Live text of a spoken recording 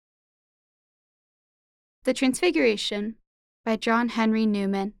The Transfiguration by John Henry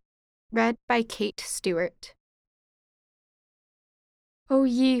Newman. Read by Cate Stuart. O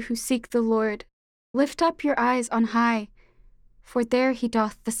ye who seek the Lord, lift up your eyes on high, for there he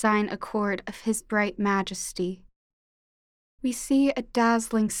doth the sign accord of his bright majesty. We see a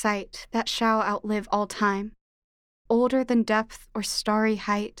dazzling sight that shall outlive all time, older than depth or starry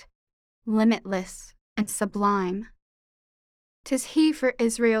height, limitless and sublime. 'Tis he for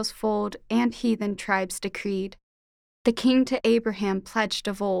Israel's fold and heathen tribes decreed, the king to Abraham pledged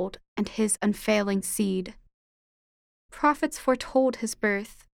of old, and his unfailing seed. Prophets foretold his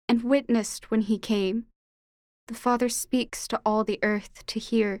birth, and witnessed when he came. The Father speaks to all the earth to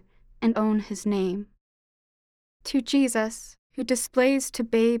hear and own his name. To Jesus, who displays to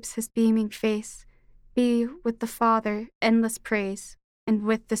babes his beaming face, be with the Father endless praise, and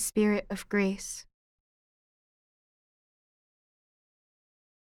with the Spirit of grace.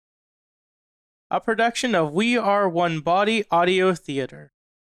 A production of We Are One Body Audio Theater.